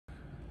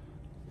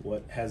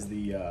What has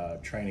the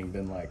training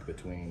been like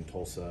between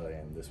Tulsa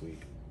and this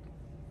week?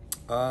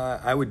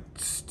 I would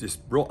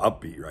just real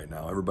upbeat right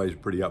now. Everybody's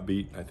pretty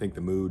upbeat. I think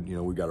the mood,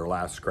 we got our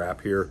last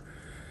scrap here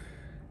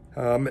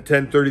at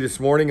 10:30 this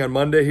morning on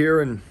Monday here,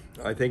 and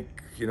I think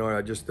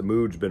just the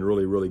mood's been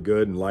really, really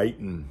good and light,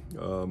 and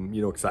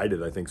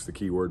excited. I think is the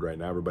key word right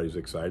now. Everybody's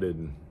excited,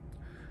 and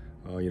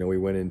we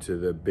went into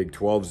the Big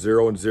 12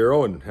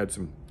 0-0 and had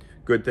some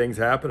good things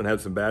happen and had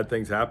some bad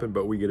things happen,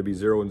 but we get to be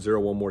 0-0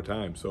 one more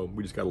time. So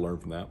we just got to learn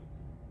from that.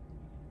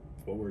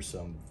 What were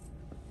some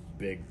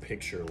big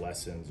picture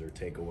lessons or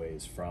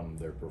takeaways from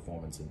their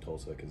performance in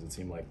Tulsa? Because it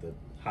seemed like the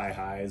high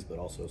highs, but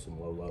also some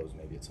low lows,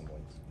 maybe at some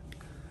points.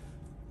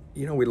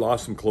 We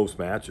lost some close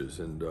matches,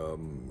 and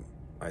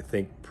I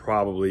think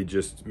probably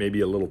just maybe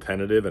a little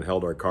tentative and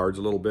held our cards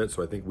a little bit.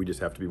 So I think we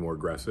just have to be more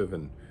aggressive.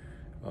 And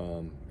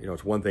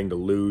it's one thing to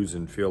lose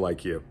and feel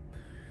like you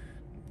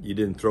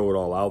didn't throw it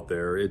all out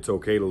there. It's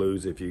okay to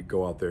lose if you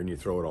go out there and you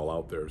throw it all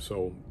out there.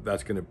 So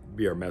that's going to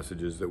be our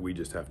message, is that we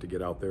just have to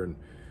get out there and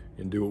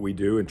do what we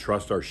do and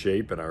trust our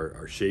shape. And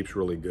our shape's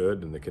really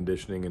good, and the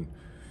conditioning, and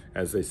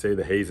as they say,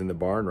 the hay's in the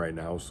barn right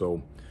now.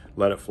 So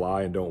let it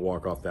fly and don't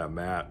walk off that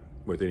mat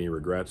with any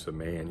regrets of,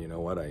 man, you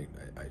know what, I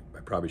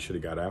probably should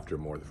have got after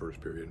more the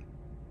first period.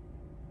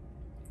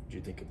 What do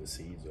you think of the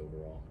seeds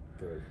overall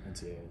for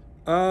NCAA?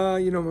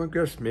 I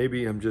guess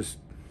maybe I'm just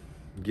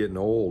getting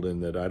old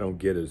in that I don't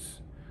get as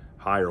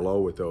high or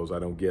low with those. I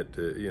don't get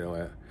to,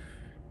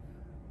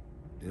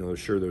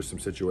 sure, there's some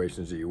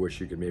situations that you wish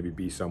you could maybe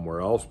be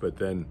somewhere else, but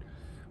then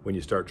when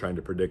you start trying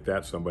to predict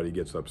that, somebody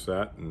gets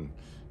upset. And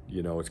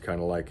it's kind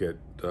of like at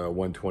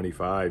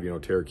 125,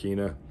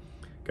 Terrakina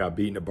got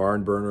beaten a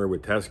barn burner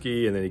with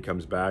Teskey, and then he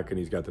comes back and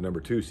he's got the number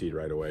 2 seed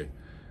right away.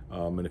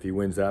 And if he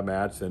wins that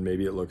match, then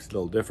maybe it looks a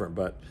little different.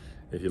 But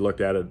if you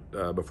looked at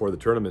it before the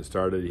tournament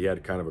started, he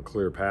had kind of a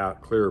clearer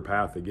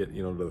path to get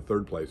to the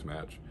third place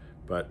match.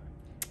 But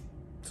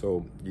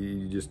so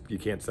you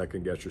can't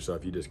second guess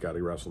yourself. You just got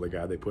to wrestle the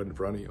guy they put in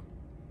front of you.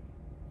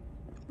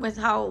 With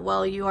how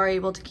well you are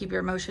able to keep your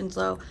emotions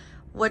low,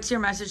 what's your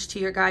message to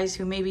your guys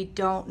who maybe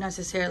don't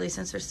necessarily,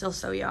 since they're still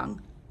so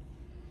young?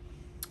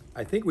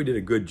 I think we did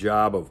a good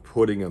job of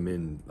putting them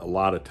in a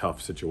lot of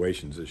tough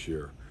situations this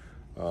year,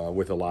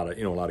 with a lot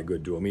of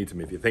good dual meets. I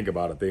mean, if you think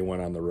about it, they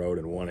went on the road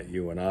and won at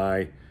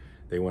UNI.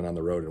 They went on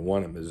the road and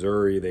won at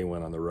Missouri. They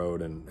went on the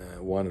road and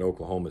won at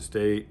Oklahoma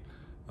State.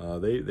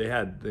 They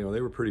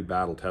were pretty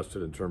battle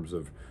tested in terms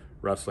of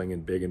wrestling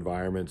in big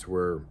environments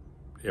where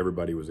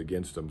everybody was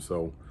against them.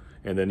 So,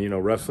 and then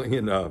wrestling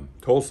in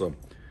Tulsa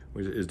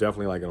is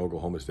definitely like an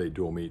Oklahoma State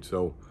dual meet.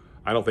 So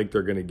I don't think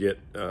they're going to get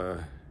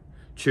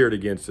cheered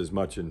against as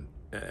much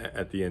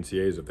at the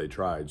NCAAs if they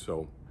tried.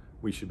 So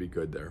we should be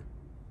good there.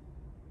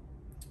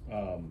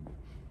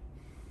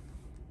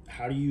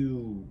 How do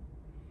you,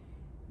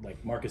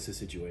 like Marcus's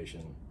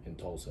situation in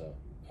Tulsa?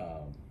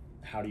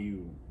 How do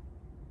you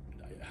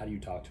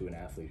talk to an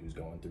athlete who's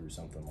going through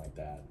something like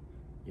that?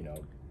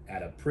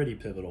 At a pretty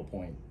pivotal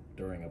point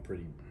during a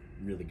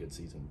really good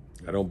season.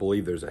 I don't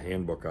believe there's a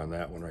handbook on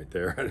that one right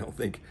there.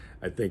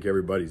 I think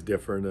everybody's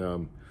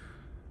different.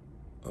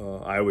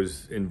 I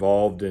was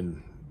involved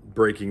in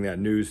breaking that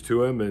news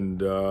to him,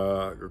 and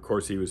of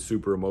course he was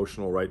super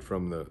emotional right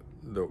from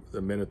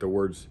the minute the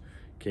words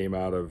came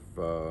out of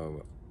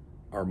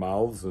our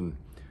mouths, and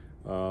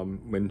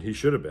when he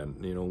should have been.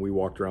 We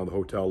walked around the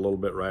hotel a little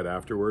bit right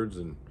afterwards,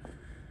 and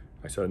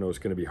I said, I know it's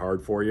going to be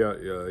hard for you.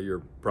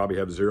 You probably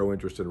have zero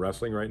interest in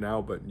wrestling right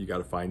now, but you got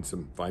to find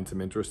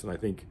some interest. And I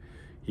think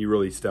he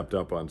really stepped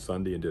up on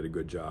Sunday and did a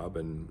good job.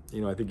 And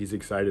I think he's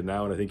excited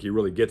now, and I think he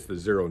really gets the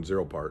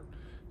 0-0 part.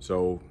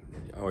 So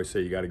I always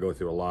say you got to go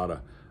through a lot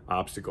of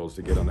obstacles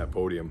to get on that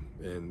podium,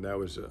 and that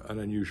was an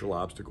unusual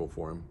obstacle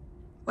for him.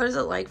 What is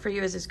it like for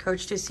you as his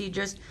coach to see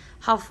just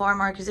how far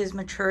Marcus's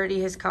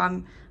maturity has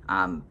come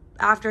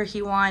after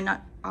he won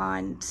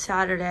on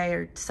Saturday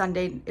or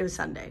Sunday? It was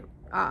Sunday.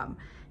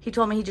 He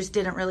told me he just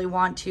didn't really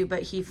want to,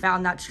 but he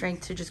found that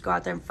strength to just go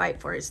out there and fight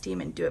for his team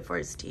and do it for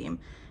his team.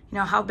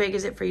 How big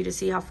is it for you to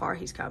see how far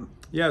he's come?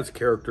 Yeah, it's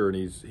character, and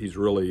he's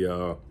really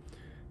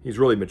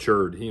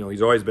matured.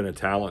 He's always been a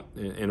talent,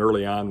 and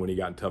early on when he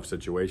got in tough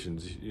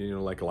situations,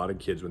 like a lot of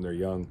kids when they're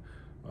young,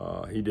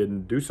 he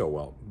didn't do so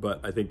well.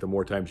 But I think the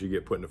more times you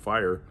get put in the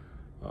fire,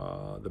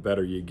 the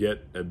better you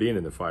get at being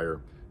in the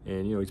fire.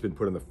 And he's been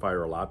put in the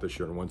fire a lot this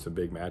year and won some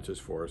big matches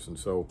for us. And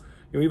so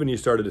even you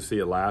started to see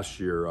it last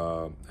year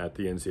at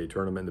the NCAA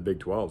tournament in the Big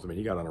 12s. I mean,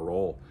 he got on a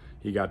roll.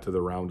 He got to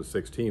the round of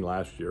 16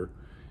 last year,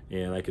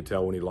 and I could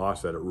tell when he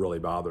lost that it really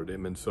bothered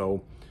him. And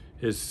so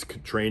his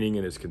training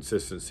and his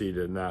consistency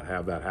to not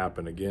have that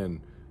happen again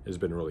has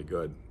been really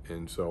good.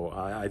 And so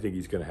I think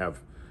he's going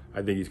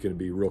to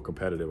be real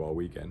competitive all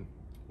weekend.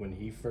 When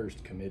he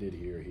first committed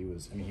here, he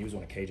was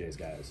one of KJ's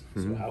guys.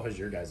 Mm-hmm. So how has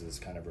your guys'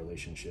 kind of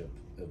relationship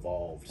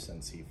evolved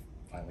since he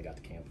finally got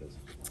to campus?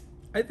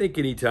 I think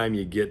anytime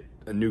you get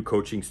a new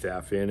coaching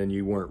staff in and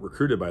you weren't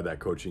recruited by that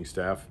coaching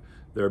staff,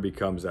 there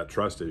becomes that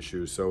trust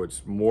issue. So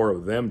it's more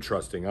of them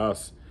trusting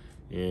us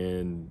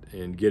and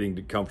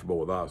getting comfortable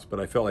with us. But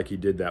I felt like he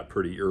did that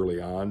pretty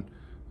early on.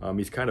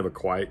 He's kind of a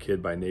quiet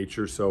kid by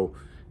nature, so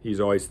he's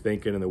always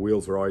thinking and the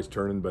wheels are always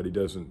turning, but he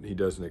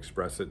doesn't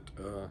express it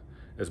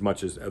as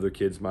much as other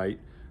kids might.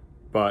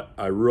 But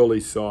I really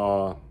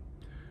saw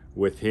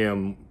with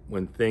him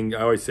I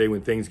always say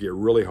when things get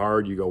really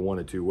hard, you go one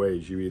of two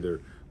ways. You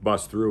either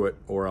bust through it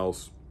or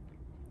else,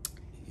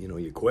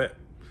 you quit.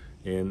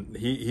 And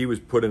he was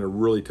put in a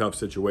really tough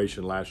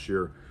situation last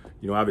year.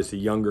 Obviously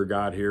Younger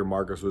got here.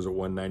 Marcus was at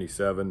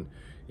 197.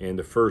 And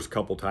the first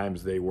couple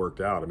times they worked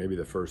out, or maybe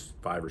the first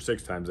 5 or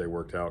 6 times they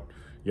worked out,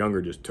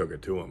 Younger just took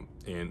it to him.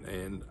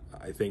 And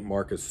I think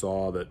Marcus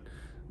saw that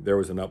there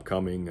was an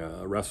upcoming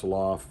wrestle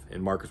off,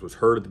 and Marcus was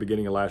hurt at the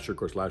beginning of last year. Of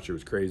course, last year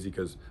was crazy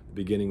because the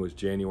beginning was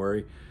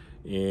January,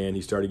 and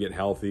he started getting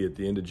healthy at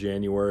the end of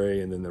January,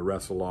 and then the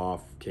wrestle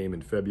off came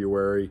in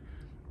February,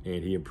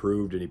 and he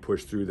improved and he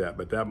pushed through that.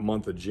 But that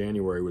month of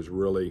January was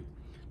really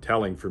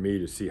telling for me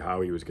to see how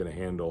he was going to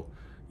handle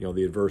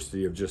the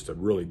adversity of just a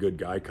really good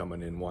guy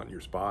coming in wanting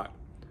your spot.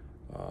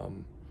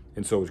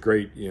 And so it was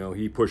great.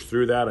 He pushed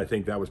through that. I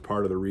think that was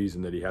part of the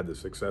reason that he had the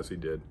success he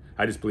did.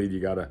 I just believe you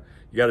gotta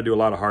do a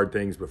lot of hard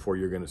things before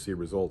you're going to see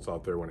results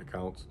out there when it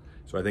counts.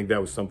 So I think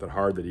that was something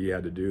hard that he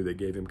had to do that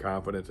gave him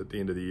confidence at the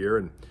end of the year.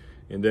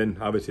 And then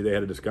obviously they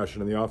had a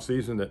discussion in the off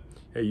season that,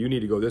 hey, you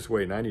need to go this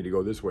way and I need to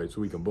go this way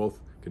so we can both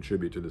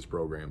contribute to this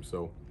program.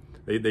 So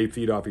they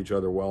feed off each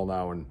other well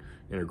now and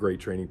are great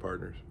training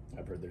partners.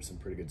 I've heard there's some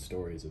pretty good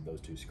stories of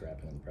those two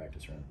scrapping in the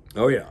practice room.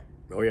 Oh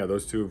yeah,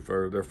 those two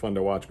they're fun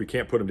to watch. We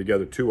can't put them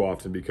together too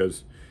often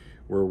because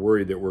we're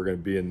worried that we're going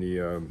to be in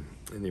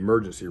the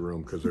emergency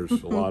room because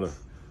there's a lot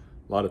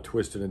of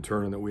twisting and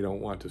turning that we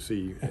don't want to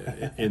see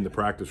in the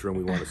practice room.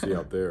 We want to see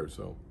out there.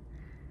 So,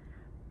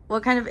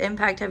 what kind of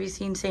impact have you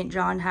seen St.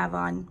 John have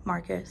on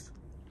Marcus?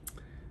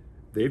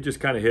 They've just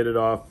kind of hit it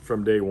off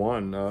from day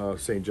one.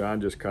 St.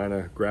 John just kind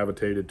of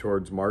gravitated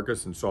towards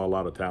Marcus and saw a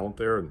lot of talent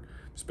there and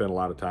spent a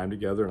lot of time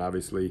together. And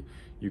obviously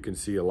you can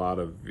see a lot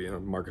of,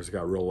 Marcus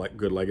got real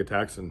good leg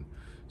attacks, and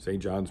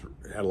St. John's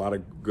had a lot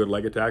of good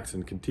leg attacks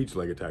and can teach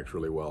leg attacks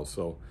really well.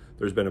 So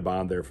there's been a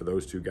bond there for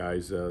those two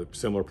guys.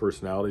 Similar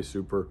personalities,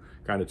 super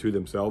kind of to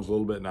themselves a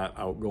little bit, not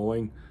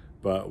outgoing.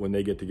 But when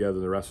they get together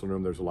in the wrestling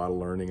room, there's a lot of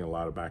learning and a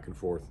lot of back and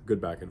forth,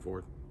 good back and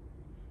forth.